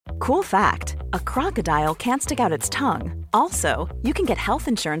Cool fact, a crocodile can't stick out its tongue. Also, you can get health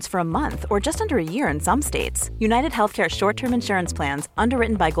insurance for a month or just under a year in some states. United Healthcare short-term insurance plans,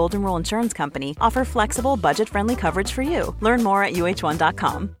 underwritten by Golden Rule Insurance Company, offer flexible, budget-friendly coverage for you. Learn more at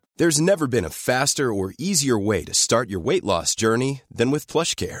uh1.com. There's never been a faster or easier way to start your weight loss journey than with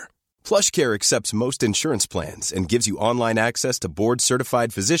PlushCare. PlushCare accepts most insurance plans and gives you online access to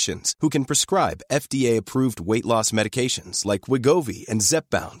board-certified physicians who can prescribe FDA-approved weight loss medications like Wegovy and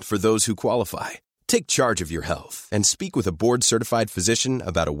Zepbound for those who qualify. Take charge of your health and speak with a board-certified physician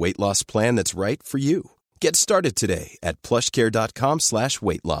about a weight loss plan that's right for you. Get started today at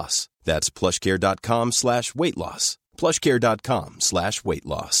plushcare.com/weight loss. That's plushcare.com/weight loss. plushcare.com/weight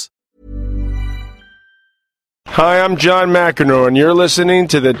loss. Hi, I'm John McEnroe, and you're listening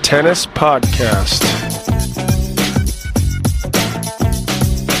to the Tennis Podcast.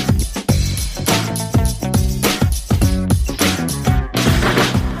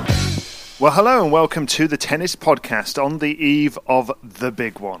 Well, hello and welcome to the Tennis Podcast on the eve of the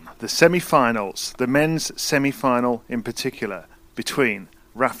big one, the semi-finals, the men's semi-final in particular, between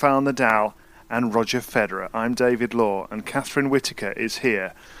Rafael Nadal and Roger Federer. I'm David Law, and Catherine Whitaker is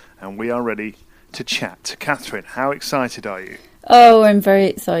here, and we are ready to chat. Catherine, how excited are you? Oh, I'm very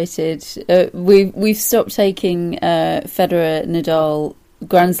excited. We've stopped taking Federer Nadal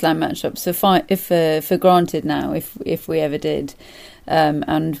Grand Slam matchups for granted now, if we ever did,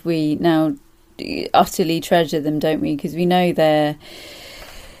 and we now utterly treasure them, don't we? Because we know their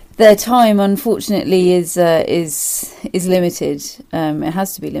time, unfortunately, is limited. It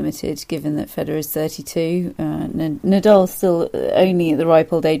has to be limited, given that Federer is 32. Nadal's still only at the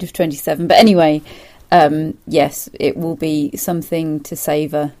ripe old age of 27. But anyway, yes, it will be something to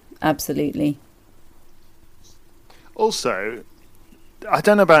savour, absolutely. Also, I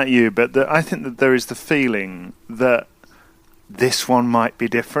don't know about you, but I think that there is the feeling that this one might be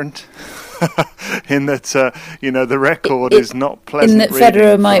different. In that, the record is not pleasant. In that reading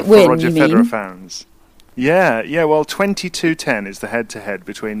Federer might for win, Roger you Federer mean? fans. Yeah. Well, 22-10 is the head-to-head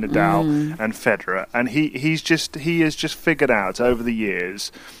between Nadal and Federer, and he has just figured out over the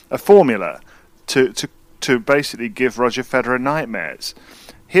years a formula to basically give Roger Federer nightmares.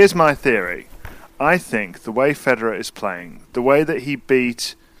 Here's my theory. I think the way Federer is playing, the way that he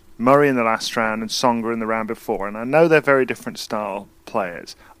beat Murray in the last round and Tsonga in the round before, and I know they're very different style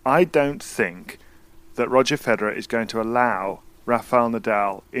players, I don't think that Roger Federer is going to allow Rafael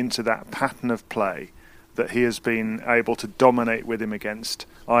Nadal into that pattern of play that he has been able to dominate with him against,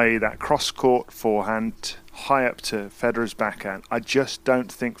 i.e. that cross-court forehand high up to Federer's backhand. I just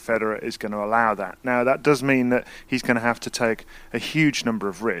don't think Federer is going to allow that. Now, that does mean that he's going to have to take a huge number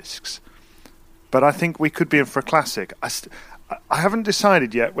of risks, but I think we could be in for a classic. I haven't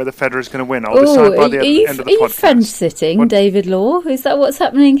decided yet whether Federer is going to win. I'll decide by the end of the podcast. Are you fence-sitting, David Law? Is that what's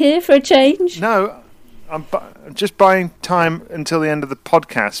happening here for a change? No, I'm just buying time until the end of the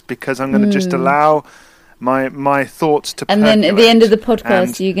podcast because I'm going to just allow my thoughts to percolate. And then at the end of the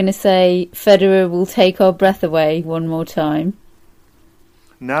podcast, you're going to say Federer will take our breath away one more time.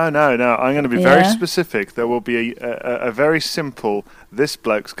 No. I'm going to be very specific. There will be a very simple, this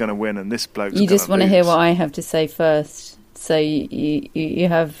bloke's going to win and this bloke's going to lose. You just want to hear what I have to say first. So you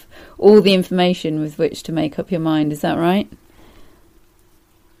have all the information with which to make up your mind. Is that right?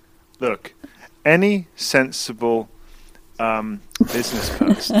 Look, any sensible business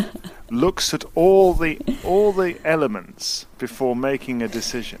person looks at all the elements before making a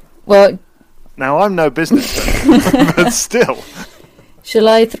decision. Well, now I'm no business person, but still. Shall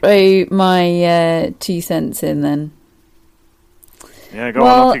I throw my 2 cents in then? Yeah, go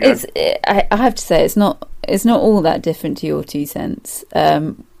on. Off you go. I have to say it's not all that different to your 2 cents.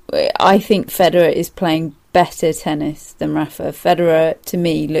 I think Federer is playing better tennis than Rafa. Federer, to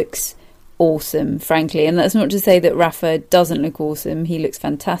me, looks awesome, frankly, and that's not to say that Rafa doesn't look awesome. He looks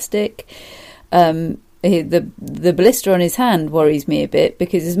fantastic. The blister on his hand worries me a bit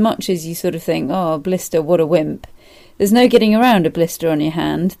because as much as you sort of think, oh, blister, what a wimp. There's no getting around a blister on your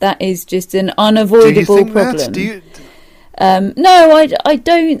hand. That is just an unavoidable problem. No, I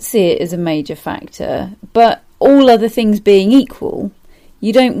don't see it as a major factor. But all other things being equal,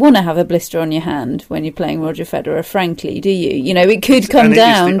 you don't want to have a blister on your hand when you're playing Roger Federer, frankly, do you? You know, it could come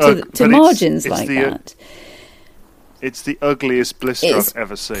down to margins like that. It's the ugliest blister I've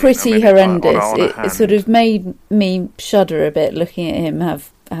ever seen. Pretty horrendous. It sort of made me shudder a bit looking at him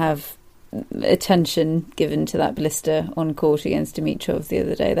have attention given to that blister on court against Dimitrov the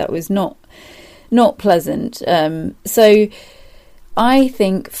other day. That was not pleasant. So I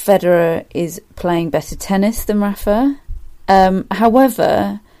think Federer is playing better tennis than Rafa.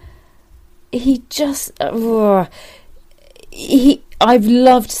 However, he just I've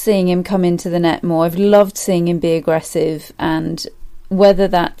loved seeing him come into the net more. I've loved seeing him be aggressive, and whether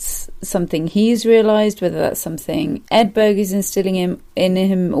that's something he's realised, whether that's something Edberg is instilling in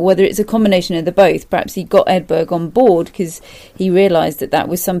him, or whether it's a combination of the both. Perhaps he got Edberg on board because he realised that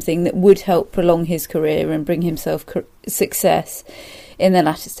was something that would help prolong his career and bring himself success in the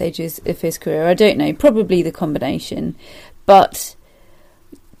latter stages of his career. I don't know, probably the combination. But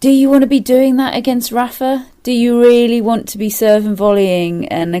do you want to be doing that against Rafa? Do you really want to be serve and volleying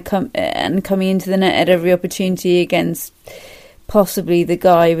and coming into the net at every opportunity against possibly the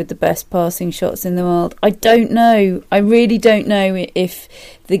guy with the best passing shots in the world? I don't know. I really don't know if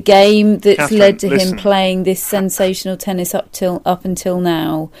the game that's Catherine, led to listen. him playing this sensational tennis up until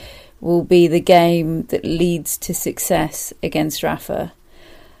now will be the game that leads to success against Rafa.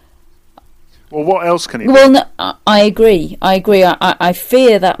 Well, what else can he do? Well, no, I agree. I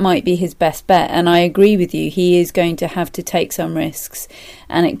fear that might be his best bet, and I agree with you. He is going to have to take some risks,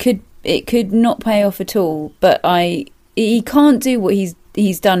 and it could not pay off at all. But he can't do what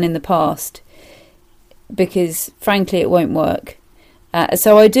he's done in the past, because frankly it won't work.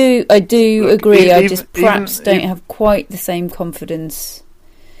 So I do agree. I just perhaps don't have quite the same confidence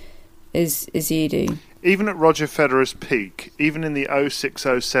as you do. Even at Roger Federer's peak, even in the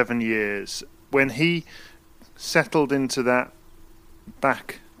 06-07 years, when he settled into that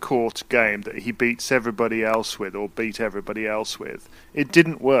back court game that he beats everybody else with, or beat everybody else with, it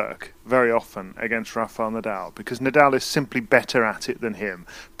didn't work very often against Rafael Nadal, because Nadal is simply better at it than him.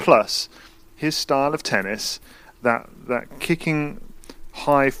 Plus, his style of tennis, that kicking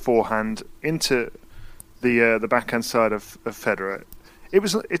high forehand into the backhand side of Federer,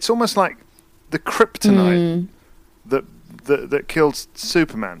 it's almost like the kryptonite that killed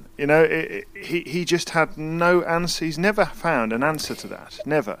Superman. You know, he just had no answer. He's never found an answer to that.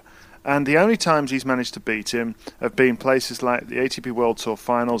 Never. And the only times he's managed to beat him have been places like the ATP World Tour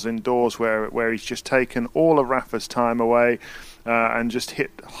finals indoors, where he's just taken all of Rafa's time away and just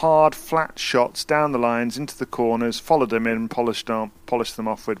hit hard, flat shots down the lines into the corners, followed them in, polished them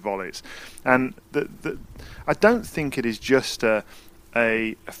off with volleys. And I don't think it is just a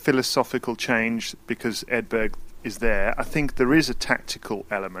philosophical change because Edberg is there. I think there is a tactical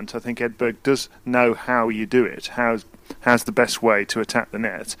element. I think Edberg does know how you do it, how's the best way to attack the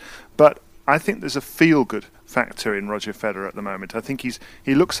net. But I think there's a feel-good factor in Roger Federer at the moment. I think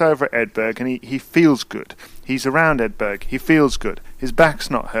he looks over at Edberg and he feels good. He's around Edberg, he feels good. His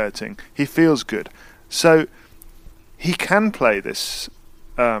back's not hurting, he feels good. So he can play this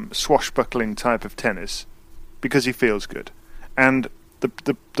swashbuckling type of tennis because he feels good. And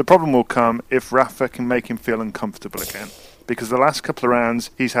the problem will come if Rafa can make him feel uncomfortable again, because the last couple of rounds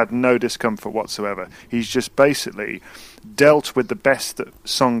he's had no discomfort whatsoever. He's just basically dealt with the best that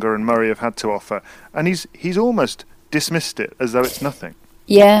Tsonga and Murray have had to offer, and he's almost dismissed it as though it's nothing.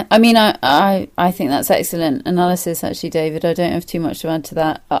 Yeah, I mean, I think that's excellent analysis, actually, David. I don't have too much to add to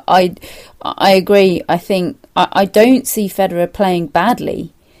that. I agree. I think I don't see Federer playing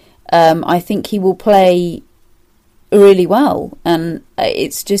badly. I think he will play really well, and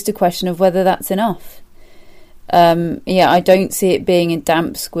it's just a question of whether that's enough. I don't see it being a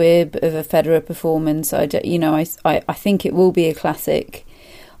damp squib of a Federer performance. I think it will be a classic.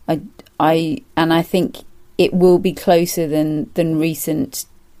 I think it will be closer than recent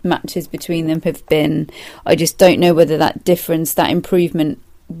matches between them have been. I just don't know whether that difference, that improvement,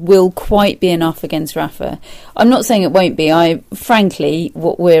 will quite be enough against Rafa. I'm not saying it won't be. Frankly,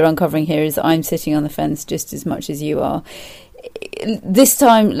 what we're uncovering here is that I'm sitting on the fence just as much as you are. This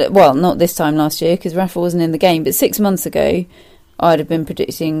time, well, not this time last year because Rafa wasn't in the game, but 6 months ago I'd have been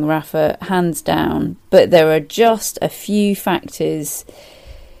predicting Rafa hands down. But there are just a few factors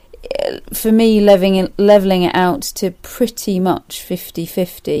for me levelling it out to pretty much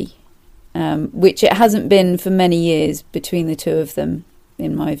 50-50, which it hasn't been for many years between the two of them,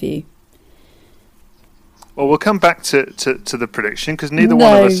 in my view. Well, we'll come back to the prediction because neither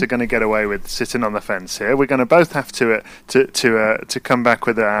one of us are going to get away with sitting on the fence here. We're going to both have to come back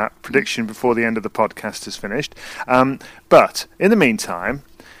with our prediction before the end of the podcast is finished. But in the meantime,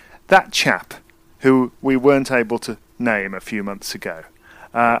 that chap who we weren't able to name a few months ago,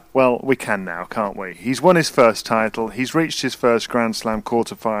 well, we can now, can't we? He's won his first title, he's reached his first Grand Slam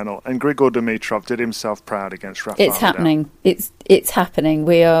quarter-final, and Grigor Dimitrov did himself proud against Rafael Nadal. It's happening. It's happening.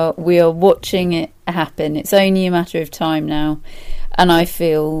 We are watching it happen. It's only a matter of time now, and I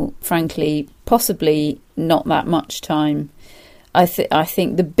feel, frankly, possibly not that much time. I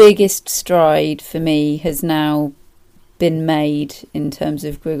think the biggest stride for me has now been made in terms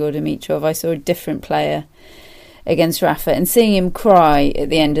of Grigor Dimitrov. I saw a different player against Rafa, and seeing him cry at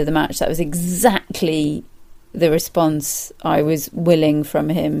the end of the match, that was exactly the response I was willing from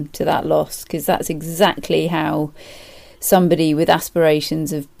him to that loss, because that's exactly how somebody with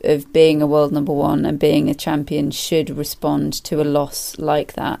aspirations of being a world number one and being a champion should respond to a loss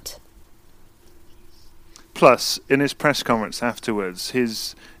like that. Plus, in his press conference afterwards,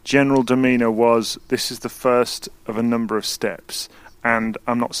 his general demeanour was, this is the first of a number of steps, and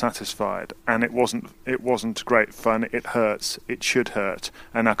I'm not satisfied, and it wasn't great fun, it hurts, it should hurt,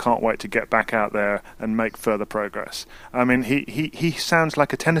 and I can't wait to get back out there and make further progress. I mean, he sounds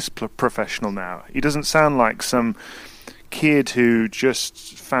like a tennis professional now. He doesn't sound like some kid who just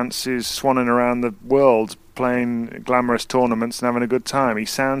fancies swanning around the world playing glamorous tournaments and having a good time. He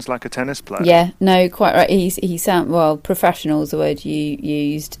sounds like a tennis player. Yeah, no, quite right. He sound, well, professional is the word you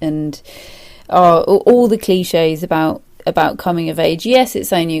used, and all the cliches about coming of age. Yes,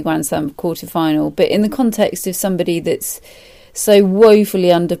 it's only a Grand Slam quarter-final, but in the context of somebody that's so woefully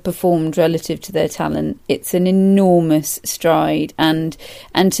underperformed relative to their talent, it's an enormous stride, and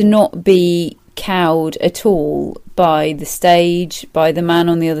to not be cowed at all by the stage, by the man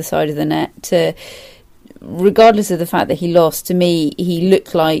on the other side of the net, regardless of the fact that he lost, to me he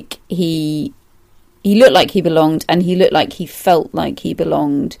looked like he belonged, and he looked like he felt like he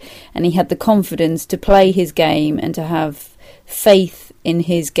belonged, and he had the confidence to play his game and to have faith in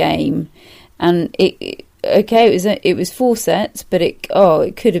his game. And it was 4 sets, but it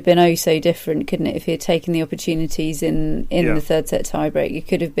could have been so different, couldn't it, if he had taken the opportunities in the third set tiebreak. It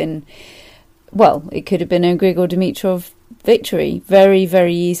could have been a Grigor Dimitrov victory very,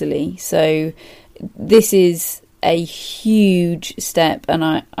 very easily. So this is a huge step,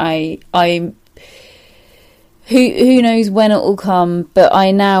 and I'm who knows when it will come, but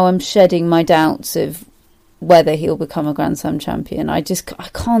I now am shedding my doubts of whether he'll become a Grand Slam champion. I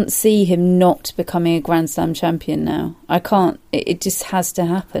can't see him not becoming a Grand Slam champion now. I can't. It just has to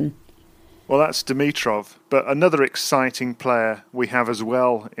happen. Well, that's Dimitrov, but another exciting player we have as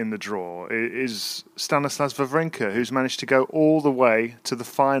well in the draw is Stanislas Wawrinka, who's managed to go all the way to the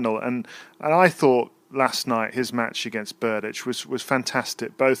final. And I thought last night his match against Berdych was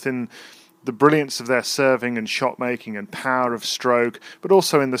fantastic, both in the brilliance of their serving and shot making and power of stroke, but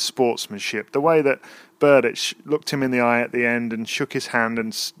also in the sportsmanship. The way that Berdych looked him in the eye at the end and shook his hand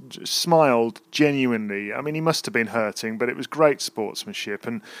and smiled genuinely. I mean, he must have been hurting, but it was great sportsmanship.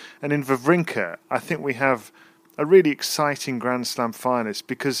 And in Wawrinka, I think we have a really exciting Grand Slam finalist,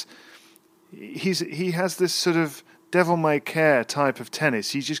 because he has this sort of devil-may-care type of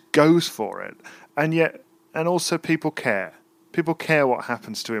tennis. He just goes for it. And also people care. People care what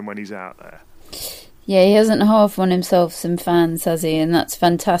happens to him when he's out there. Yeah, he hasn't half won himself some fans, has he? And that's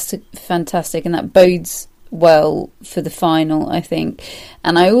fantastic, and that bodes well for the final, I think.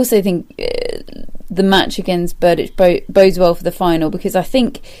 And I also think the match against Berdych bodes well for the final, because I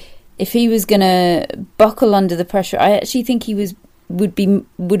think if he was going to buckle under the pressure, I actually think he would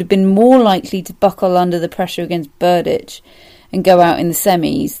have been more likely to buckle under the pressure against Berdych and go out in the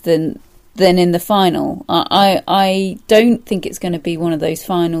semis than in the final. I don't think it's going to be one of those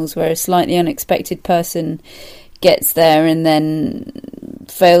finals where a slightly unexpected person gets there and then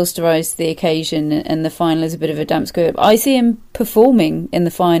fails to rise to the occasion, and the final is a bit of a damp squib. I see him performing in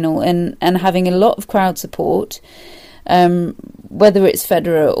the final and having a lot of crowd support, whether it's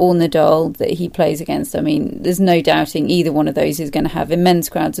Federer or Nadal that he plays against. I mean, there's no doubting either one of those is going to have immense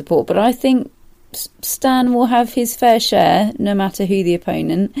crowd support, but I think Stan will have his fair share no matter who the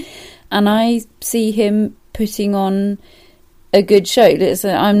opponent. And I see him putting on a good show.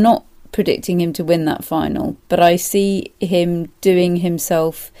 I'm not predicting him to win that final, but I see him doing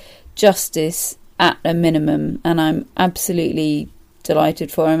himself justice at a minimum, and I'm absolutely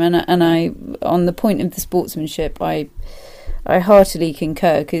delighted for him. And I, on the point of the sportsmanship, I heartily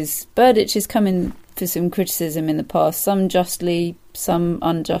concur, because Berdych has come in for some criticism in the past, some justly, some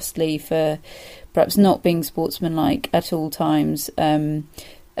unjustly, for perhaps not being sportsmanlike at all times.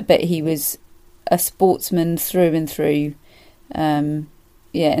 But he was a sportsman through and through, in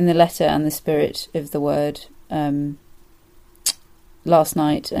the letter and the spirit of the word, last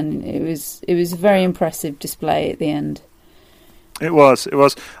night, and it was a very impressive display at the end. It was.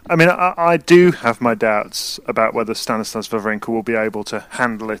 I mean, I do have my doubts about whether Stanislas Wawrinka will be able to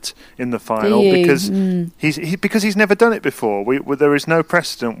handle it in the final, because he's never done it before. There is no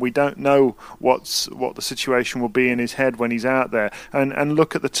precedent. We don't know what the situation will be in his head when he's out there. And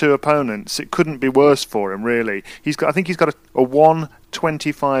look at the two opponents. It couldn't be worse for him, really. I think he's got a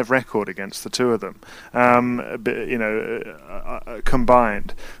 1-25 record against the two of them,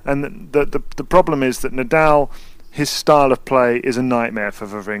 combined. And the problem is that Nadal, his style of play is a nightmare for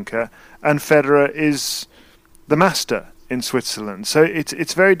Wawrinka, and Federer is the master in Switzerland. So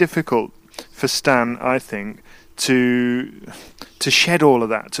it's very difficult for Stan, I think, to shed all of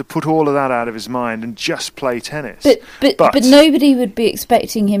that, to put all of that out of his mind and just play tennis. But nobody would be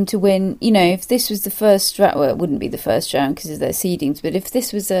expecting him to win. You know, if this was the first round, well, it wouldn't be the first round because of their seedings. But if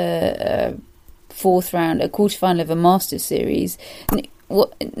this was a fourth round, a quarterfinal of a Masters series,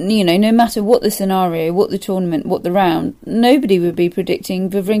 no matter what the scenario, what the tournament, what the round, nobody would be predicting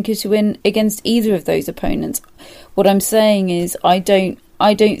Wawrinka to win against either of those opponents. What I'm saying is, I don't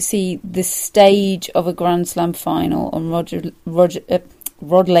see the stage of a Grand Slam final on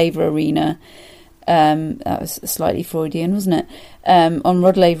Rod Laver Arena. That was slightly Freudian, wasn't it? On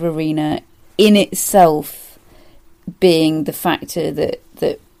Rod Laver Arena in itself being the factor that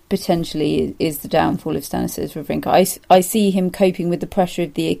potentially is the downfall of Stanislas Wawrinka. I see him coping with the pressure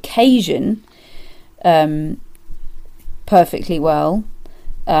of the occasion perfectly well.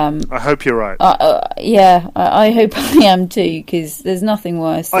 I hope you're right. I hope I am too, because there's nothing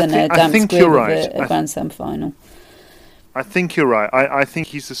worse than a damp squib of a Grand Slam final. I think you're right. I think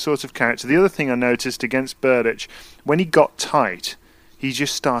he's the sort of character. The other thing I noticed against Berdych, when he got tight, he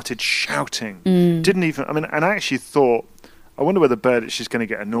just started shouting. Didn't even. I mean, and I actually thought, I wonder whether Berdych is going to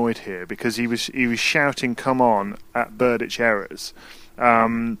get annoyed here, because he was shouting "come on" at Berdych errors,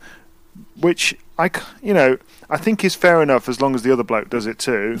 which I think is fair enough as long as the other bloke does it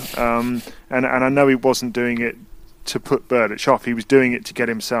too. And I know he wasn't doing it to put Berdych off; he was doing it to get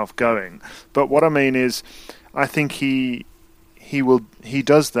himself going. But what I mean is, I think he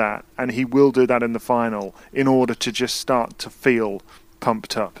does that, and he will do that in the final in order to just start to feel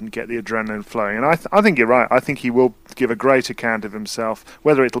pumped up and get the adrenaline flowing. And I think you're right. I think he will give a great account of himself.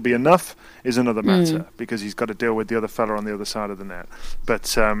 Whether it'll be enough is another matter, because he's got to deal with the other fella on the other side of the net.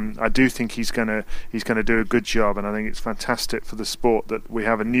 But I do think he's going to do a good job, and I think it's fantastic for the sport that we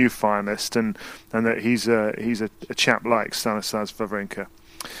have a new finalist, and that he's a chap like Stanislas Wawrinka.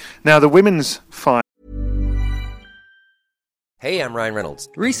 Now the women's final. Hey, I'm Ryan Reynolds.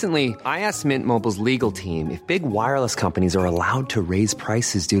 Recently, I asked Mint Mobile's legal team if big wireless companies are allowed to raise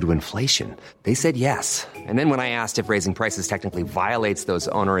prices due to inflation. They said yes. And then when I asked if raising prices technically violates those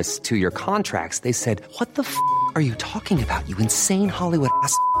onerous 2-year contracts, they said, "What the f*** are you talking about, you insane Hollywood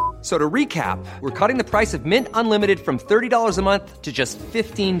ass?" So to recap, we're cutting the price of Mint Unlimited from $30 a month to just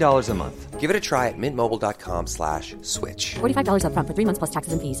 $15 a month. Give it a try at mintmobile.com/switch. $45 up front for 3 months plus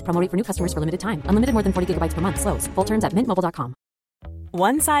taxes and fees. Promo rate for new customers for limited time. Unlimited more than 40 gigabytes per month. Slows full terms at mintmobile.com.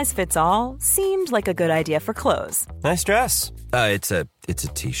 One size fits all seemed like a good idea for clothes. Nice dress. It's a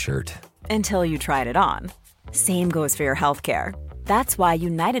t-shirt. Until you tried it on. Same goes for your healthcare. That's why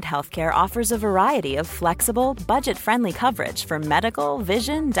United Healthcare offers a variety of flexible, budget-friendly coverage for medical,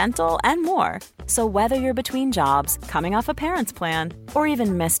 vision, dental, and more. So whether you're between jobs, coming off a parent's plan, or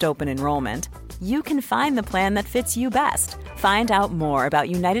even missed open enrollment, you can find the plan that fits you best. Find out more about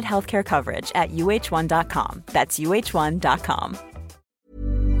United Healthcare coverage at uh1.com. That's uh1.com.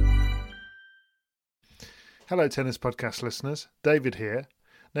 Hello, Tennis Podcast listeners. David here.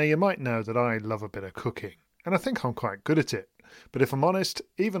 Now, you might know that I love a bit of cooking, and I think I'm quite good at it. But if I'm honest,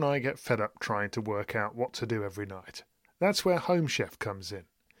 even I get fed up trying to work out what to do every night. That's where Home Chef comes in.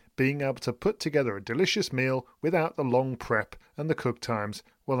 Being able to put together a delicious meal without the long prep and the cook times,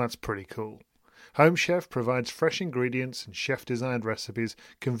 well, that's pretty cool. Home Chef provides fresh ingredients and chef-designed recipes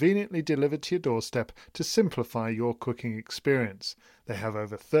conveniently delivered to your doorstep to simplify your cooking experience. They have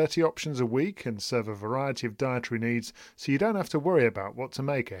over 30 options a week and serve a variety of dietary needs, so you don't have to worry about what to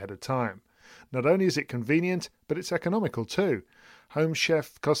make ahead of time. Not only is it convenient, but it's economical too. Home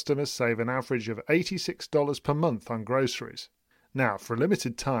Chef customers save an average of $86 per month on groceries. Now, for a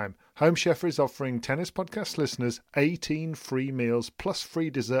limited time, Home Chef is offering Tennis Podcast listeners 18 free meals plus free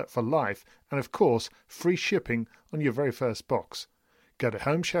dessert for life, and of course, free shipping on your very first box. Go to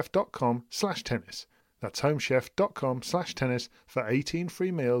homechef.com/tennis. That's homechef.com/tennis for 18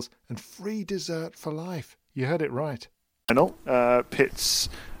 free meals and free dessert for life. You heard it right. Final pits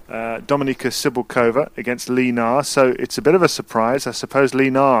Dominika Cibulkova against Li Na, so it's a bit of a surprise. I suppose Li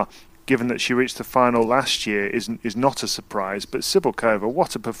Na, given that she reached the final last year, is not a surprise. But Cibulkova,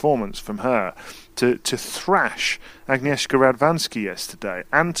 what a performance from her to thrash Agnieszka Radwanski yesterday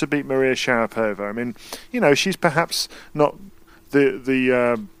and to beat Maria Sharapova. I mean, she's perhaps not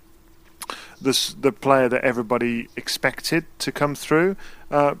the player that everybody expected to come through,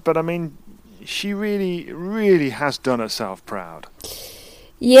 but I mean, she really, really has done herself proud.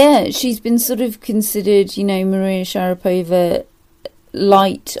 Yeah, she's been sort of considered, Maria Sharapova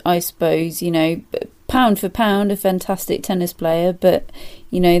light, I suppose, pound for pound, a fantastic tennis player, but,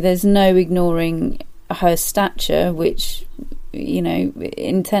 there's no ignoring her stature, which,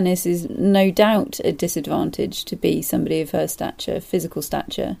 in tennis is no doubt a disadvantage to be somebody of her stature, physical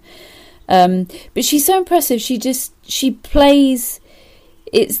stature. But she's so impressive. She plays.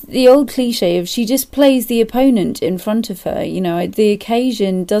 It's the old cliche of she just plays the opponent in front of her. The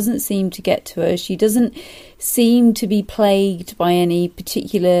occasion doesn't seem to get to her. She doesn't seem to be plagued by any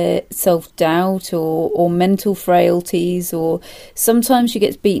particular self-doubt or mental frailties, or sometimes she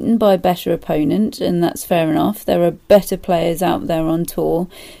gets beaten by a better opponent, and that's fair enough. There are better players out there on tour,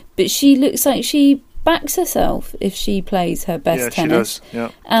 but she looks like she backs herself if she plays her best tennis. She does.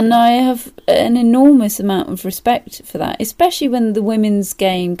 Yeah. And I have an enormous amount of respect for that, especially when the women's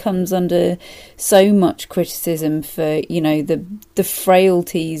game comes under so much criticism for, the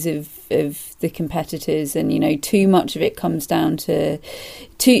frailties of the competitors, and too much of it comes down to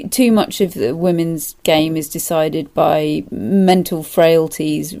too much of the women's game is decided by mental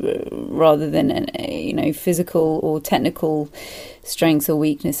frailties rather than physical or technical strengths or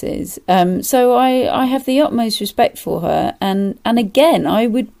weaknesses. So I have the utmost respect for her, and again, I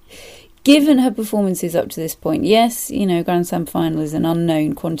would, given her performances up to this point, yes, Grand Slam final is an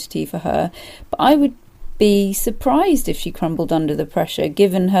unknown quantity for her, but I would be surprised if she crumbled under the pressure,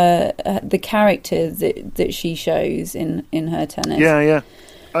 given her the character that she shows in her tennis. Yeah.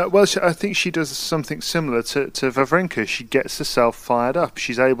 I think she does something similar to Wawrinka. She gets herself fired up.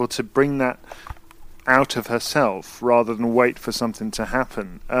 She's able to bring that out of herself rather than wait for something to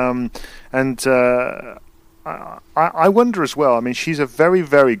happen. I wonder as well, I mean, she's a very,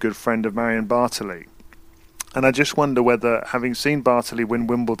 very good friend of Marion Bartoli. And I just wonder whether, having seen Bartoli win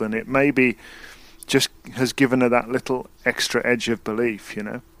Wimbledon, it maybe just has given her that little extra edge of belief,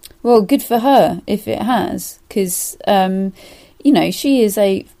 Well, good for her if it has, because, she is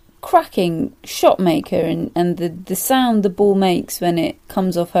a cracking shot maker, and the sound the ball makes when it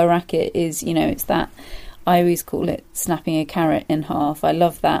comes off her racket is, it's that, I always call it snapping a carrot in half. I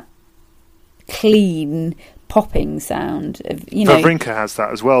love that clean popping sound of, Wawrinka has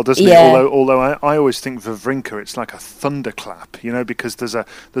that as well, doesn't it? Although I always think Wawrinka, it's like a thunderclap, because there's a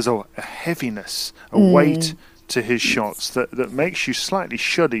heaviness, a weight to his shots that makes you slightly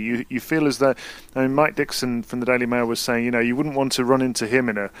shudder. You feel as though, Mike Dixon from the Daily Mail was saying, you wouldn't want to run into him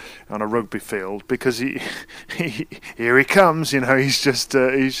on a rugby field, because he here he comes, he's just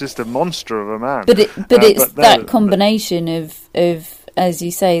a monster of a man. But it's that combination of as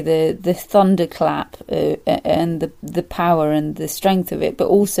you say, the thunderclap and the power and the strength of it, but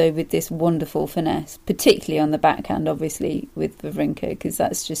also with this wonderful finesse, particularly on the backhand, obviously, with Wawrinka, because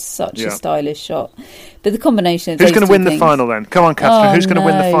that's just such a stylish shot. But the combination of who's going to win the final then? Come on, Catherine. Who's going to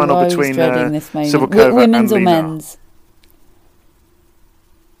win the final between Cibulkova women's and or Lina? men's?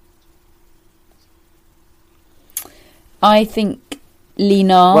 I think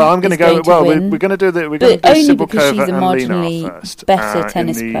Lina. Well, I'm going to go. Well, we're going to do We're going to do only because she's Cibulkova a and Lina marginally first. better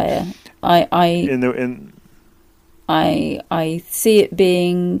tennis player. I see it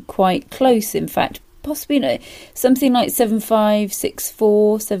being quite close. In fact, possibly something like 7-5,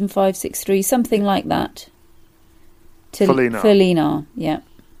 6-4, 7-5, 6-3, something like that. For Lina, yeah.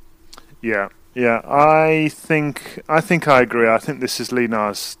 I think I agree. I think this is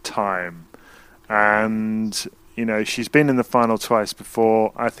Lina's time, and she's been in the final twice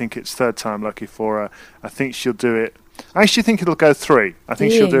before. I think it's third time lucky for her. I think she'll do it. I actually think it'll go 3. I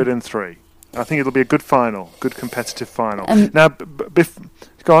think she'll do it in 3. I think it'll be a good final, good competitive final. Now,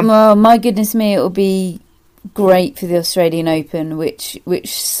 go on. Well, my goodness me, it'll be great for the Australian Open, which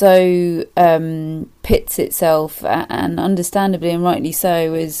so pits itself, and understandably and rightly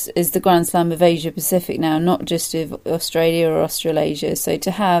so, as the Grand Slam of Asia Pacific now, not just of Australia or Australasia. So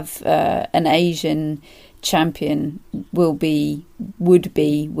to have an Asian champion could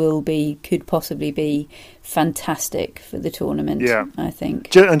possibly be fantastic for the tournament. Yeah, I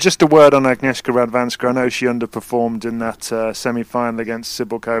think. And just a word on Agnieszka Radwanska. I know she underperformed in that semi-final against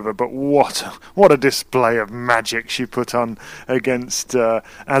Cibulkova, but what a display of magic she put on against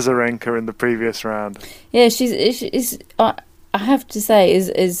Azarenka in the previous round. Yeah, she's I have to say,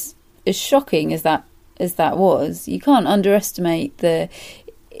 as shocking as that was, you can't underestimate the.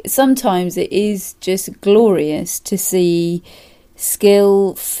 Sometimes it is just glorious to see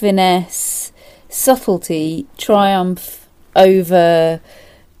skill, finesse, subtlety triumph over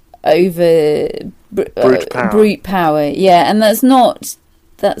brute power. Yeah, and that's not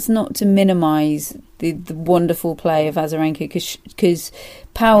to minimise the wonderful play of Azarenka, because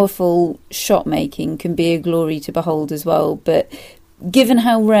powerful shot making can be a glory to behold as well. But given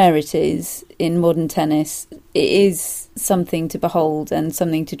how rare it is in modern tennis, it is something to behold and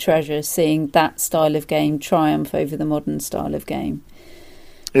something to treasure, seeing that style of game triumph over the modern style of game.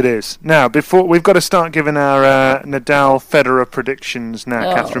 It is. Now, before we've got to start giving our Nadal-Federer predictions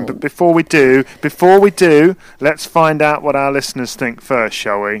now, Catherine. But before we do, let's find out what our listeners think first,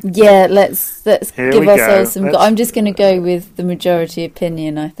 shall we? Yeah, let's give ourselves some. I'm just going to go with the majority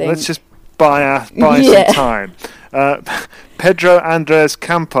opinion, I think. Let's just buy some time. Pedro Andres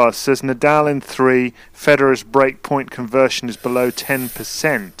Campos says Nadal in 3. Federer's breakpoint conversion is below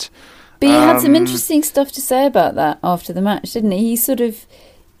 10%. But he had some interesting stuff to say about that after the match, didn't he?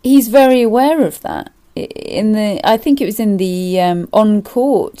 He's very aware of that. I think it was in the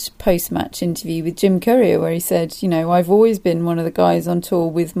on-court post-match interview with Jim Courier, where he said, I've always been one of the guys on tour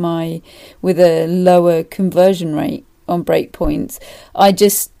with a lower conversion rate on break points. I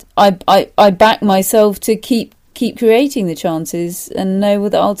back myself to keep creating the chances and know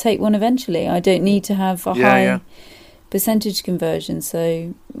that I'll take one eventually. I don't need to have a high percentage conversion.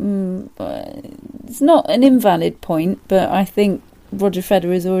 So it's not an invalid point, but I think Roger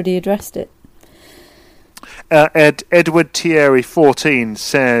Federer has already addressed it. Edward Thierry 14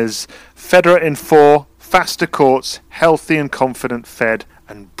 says Federer in 4, faster courts, healthy and confident Fed,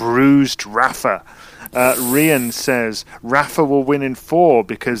 and bruised Rafa. Rian says Rafa will win in 4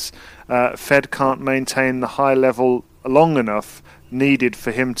 because Fed can't maintain the high level long enough needed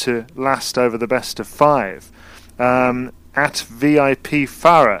for him to last over the best of 5. At VIP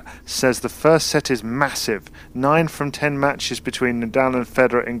Farah says the first set is massive. 9 from 10 matches between Nadal and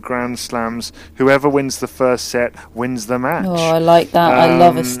Federer in Grand Slams. Whoever wins the first set wins the match. Oh, I like that. I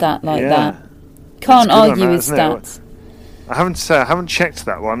love a stat like that. Can't argue with stats. I haven't checked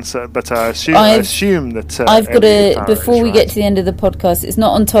that one, but I assume that I've got before we get to the end of the podcast, it's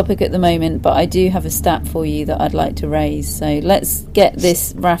not on topic at the moment, but I do have a stat for you that I'd like to raise. So let's get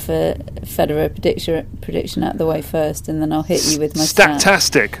this Rafa Federer prediction out of the way first, and then I'll hit you with my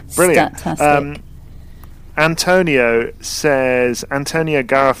Statastic. Brilliant. Statastic. Antonio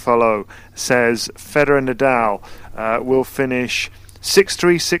Garofalo says Federer Nadal will finish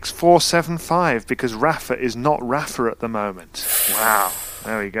 6-3, 6-4, 7-5 because Rafa is not Rafa at the moment. Wow.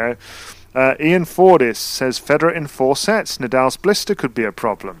 There we go. Ian Fordis says Federer in 4 sets. Nadal's blister could be a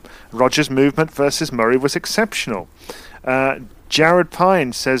problem. Roger's movement versus Murray was exceptional. Jared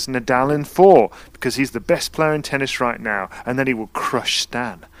Pine says Nadal in 4 because he's the best player in tennis right now, and then he will crush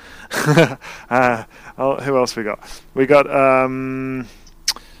Stan. Who else we got? We got...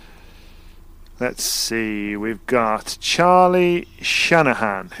 let's see, we've got Charlie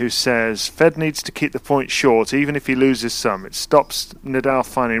Shanahan, who says Fed needs to keep the point short, even if he loses some. It stops Nadal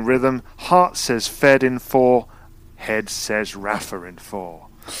finding rhythm. Hart says Fed in 4. Head says Rafa in 4.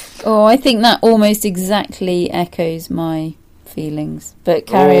 Oh, I think that almost exactly echoes my feelings. But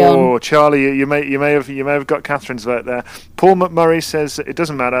carry on. Oh, Charlie, you may have got Catherine's vote there. Paul McMurray says it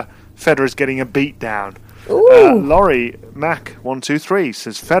doesn't matter. Federer's getting a beat down. Laurie Mac 123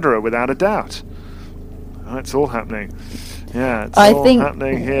 says Federer without a doubt. Oh, it's all happening. Yeah, it's all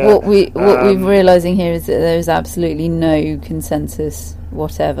happening here. What we're realising here is that there is absolutely no consensus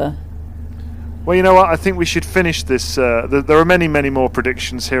whatever. Well, you know what? I think we should finish this. There are many, many more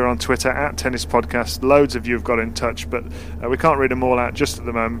predictions here on Twitter at Tennis Podcast. Loads of you have got in touch, but we can't read them all out just at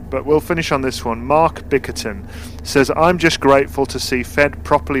the moment. But we'll finish on this one. Mark Bickerton says, I'm just grateful to see Fed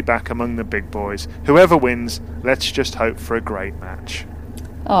properly back among the big boys. Whoever wins, let's just hope for a great match.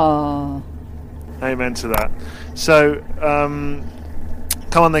 Oh. Amen to that. So,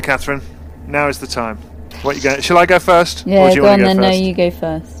 come on then, Catherine. Now is the time. What you going? Shall I go first? Yeah, or do you go want on to go then. first? No, you go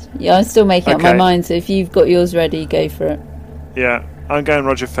first. Yeah, I'm still making up my mind, so if you've got yours ready, go for it. Yeah, I'm going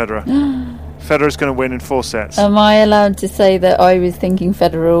Roger Federer. Federer's going to win in 4 sets. Am I allowed to say that I was thinking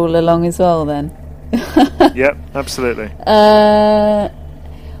Federer all along as well, then? Yep, absolutely.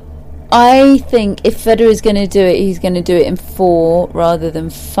 I think if Federer is going to do it, he's going to do it in 4 rather than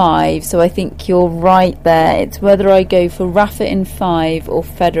 5. So I think you're right there. It's whether I go for Rafa in 5 or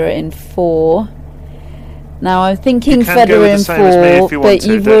Federer in 4. Now I'm thinking Federer in 4, but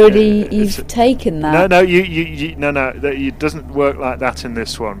you've taken that. No, it doesn't work like that in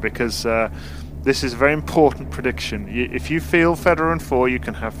this one because this is a very important prediction. If you feel Federer in 4, you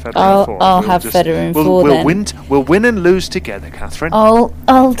can have Federer in 4. I'll have Federer in 4 then. We'll win and lose together, Catherine.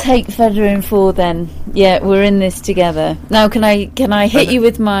 I'll take Federer in 4 then. Yeah, we're in this together. Now, can I hit you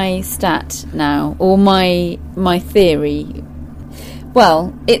with my stat now or my theory?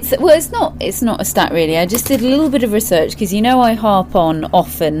 Well, it's not a stat really. I just did a little bit of research because I harp on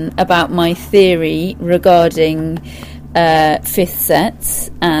often about my theory regarding 5th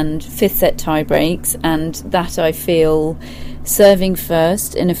sets and 5th set tie breaks, and that I feel serving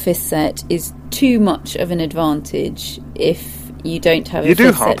first in a 5th set is too much of an advantage if you don't have a 5th set tie break.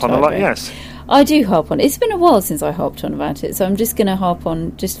 You do harp on a lot, yes. I do harp on. It's been a while since I harped on about it, so I'm just going to harp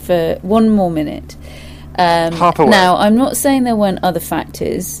on just for one more minute. Harp away. Now, I'm not saying there weren't other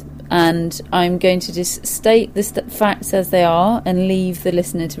factors, and I'm going to just state the facts as they are and leave the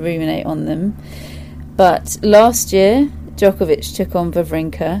listener to ruminate on them. But last year, Djokovic took on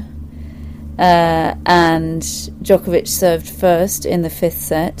Wawrinka, and Djokovic served first in the 5th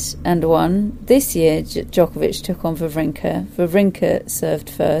set and won. This year, Djokovic took on Wawrinka. Wawrinka served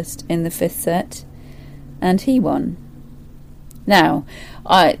first in the 5th set, and he won. Now,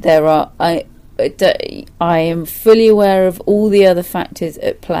 I am fully aware of all the other factors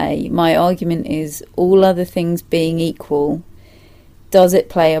at play. My argument is, all other things being equal, does it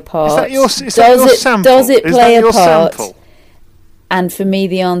play a part? Is that your sample? Does it play a part? Sample? And for me,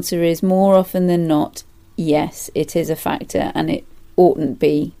 the answer is, more often than not, yes, it is a factor, and it oughtn't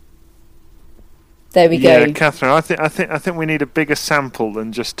be. There we go. Yeah, Catherine, I think we need a bigger sample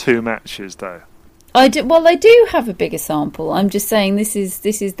than just 2 matches, though. I do have a bigger sample. I'm just saying this is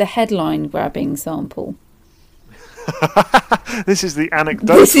the headline grabbing sample. This is the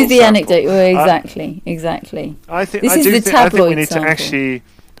anecdotal. This is the sample. anecdote. Well, exactly. I think this I is do the think, I think we tabloid need sample. to actually.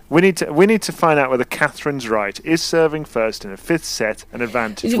 We need to find out whether Catherine's right. Is serving first in a 5th set an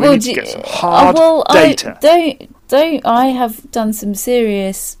advantage? We need to get some hard data. I have done some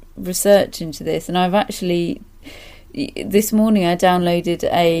serious research into this, and I've actually this morning I downloaded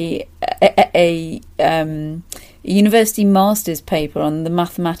a university master's paper on the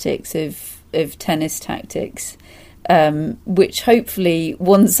mathematics of tennis tactics. Which hopefully,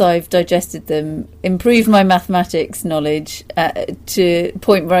 once I've digested them, improve my mathematics knowledge to a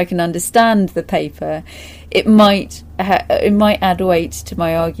point where I can understand the paper. It might add weight to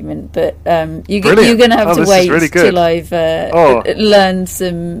my argument, but you're going to have to wait till I've learned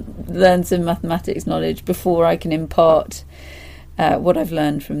some mathematics knowledge before I can impart what I've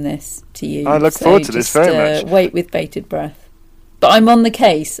learned from this to you. I look forward to this very much. Wait with bated breath. But I'm on the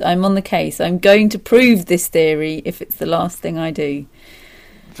case. I'm going to prove this theory if it's the last thing I do.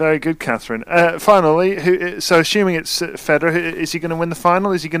 Very good, Catherine. Finally, so assuming it's Federer, is he going to win the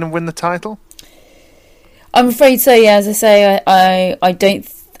final? Is he going to win the title? I'm afraid so. Yeah, as I say, I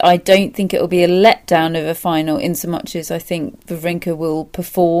don't think it will be a letdown of a final, in so much as I think Wawrinka will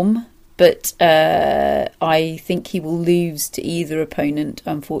perform, but I think he will lose to either opponent.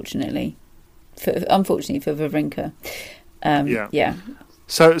 Unfortunately for Wawrinka. Yeah.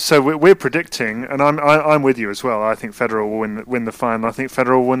 So we're predicting, and I'm with you as well. I think Federer will win the final. I think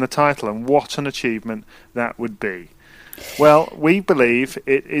Federer will win the title, and what an achievement that would be. Well, we believe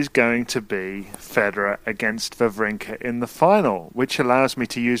it is going to be Federer against Wawrinka in the final, which allows me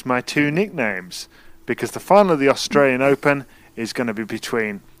to use my 2 nicknames, because the final of the Australian Open is going to be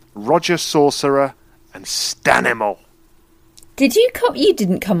between Roger Sorcerer and Stanimal. You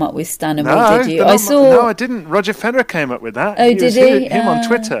didn't come up with Stanimal, no, did you? No, I didn't. Roger Federer came up with that. Oh, did he? Him on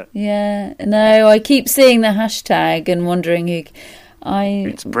Twitter. Yeah. No, I keep seeing the hashtag and wondering who.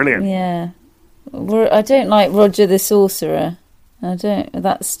 It's brilliant. Yeah. I don't like Roger the Sorcerer. I don't.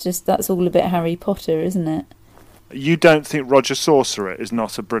 That's all a bit Harry Potter, isn't it? You don't think Roger Sorcerer is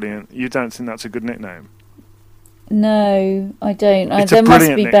not a brilliant? You don't think that's a good nickname? No, I don't. There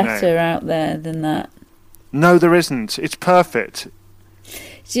must be better out there than that. No, there isn't. It's perfect.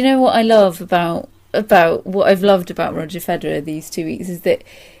 Do you know what I love about what I've loved about Roger Federer these 2 weeks is that,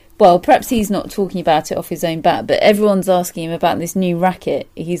 well, perhaps he's not talking about it off his own bat, but everyone's asking him about this new racket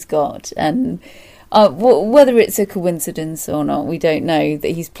he's got, and whether it's a coincidence or not, we don't know that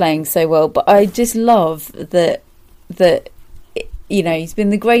he's playing so well. But I just love that he's been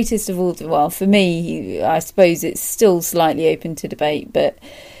the greatest of all. Well, for me, I suppose it's still slightly open to debate, but.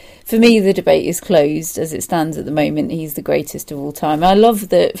 For me, the debate is closed as it stands at the moment. He's the greatest of all time. I love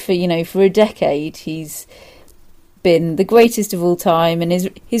that for a decade he's been the greatest of all time, and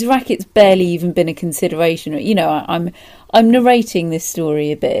his racket's barely even been a consideration. I'm narrating this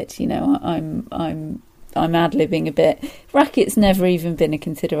story a bit. I'm ad-libbing a bit. Racket's never even been a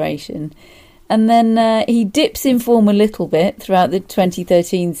consideration. And then he dips in form a little bit throughout the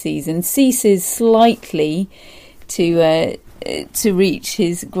 2013 season, ceases slightly to reach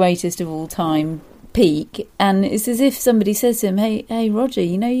his greatest of all time peak, and it's as if somebody says to him, "Hey, Roger,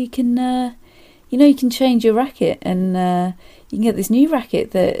 you can change your racket, and you can get this new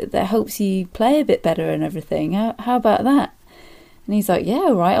racket that helps you play a bit better and everything. How about that?" And he's like, "Yeah,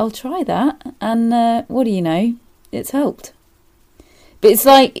 all right, I'll try that." And what do you know? It's helped. But it's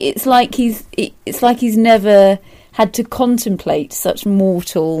like he's never had to contemplate such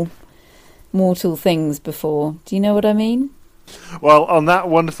mortal things before. Do you know what I mean? Well, on that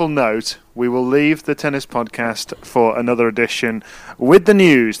wonderful note, we will leave the tennis podcast for another edition with the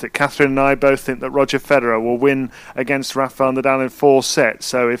news that Catherine and I both think that Roger Federer will win against Rafael Nadal in 4 sets.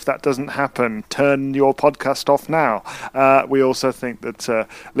 So if that doesn't happen, turn your podcast off now. We also think that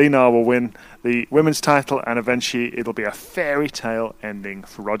Li Na will win the women's title, and eventually it'll be a fairy tale ending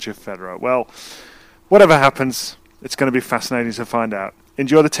for Roger Federer. Well, whatever happens, it's going to be fascinating to find out.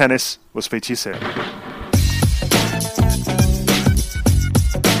 Enjoy the tennis. We'll speak to you soon.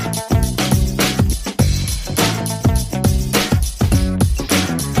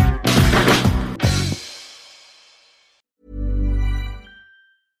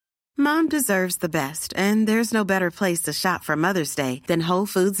 Mom deserves the best, and there's no better place to shop for Mother's Day than Whole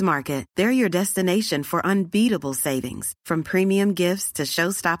Foods Market. They're your destination for unbeatable savings, from premium gifts to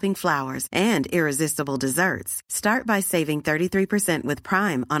show-stopping flowers and irresistible desserts. Start by saving 33% with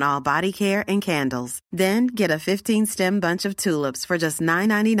Prime on all body care and candles. Then get a 15-stem bunch of tulips for just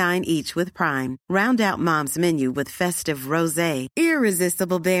 $9.99 each with Prime. Round out Mom's menu with festive rosé,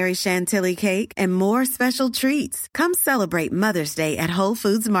 irresistible berry chantilly cake, and more special treats. Come celebrate Mother's Day at Whole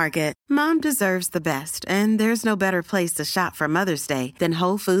Foods Market. Mom deserves the best, and there's no better place to shop for Mother's Day than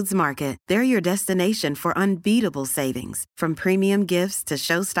Whole Foods Market. They're your destination for unbeatable savings, from premium gifts to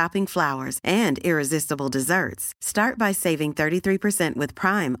show-stopping flowers and irresistible desserts. Start by saving 33% with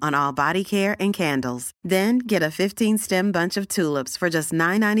Prime on all body care and candles. Then get a 15-stem bunch of tulips for just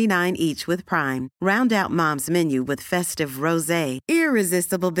 $9.99 each with Prime. Round out Mom's menu with festive rosé,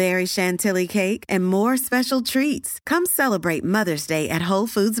 irresistible berry chantilly cake, and more special treats. Come celebrate Mother's Day at Whole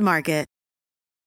Foods Market.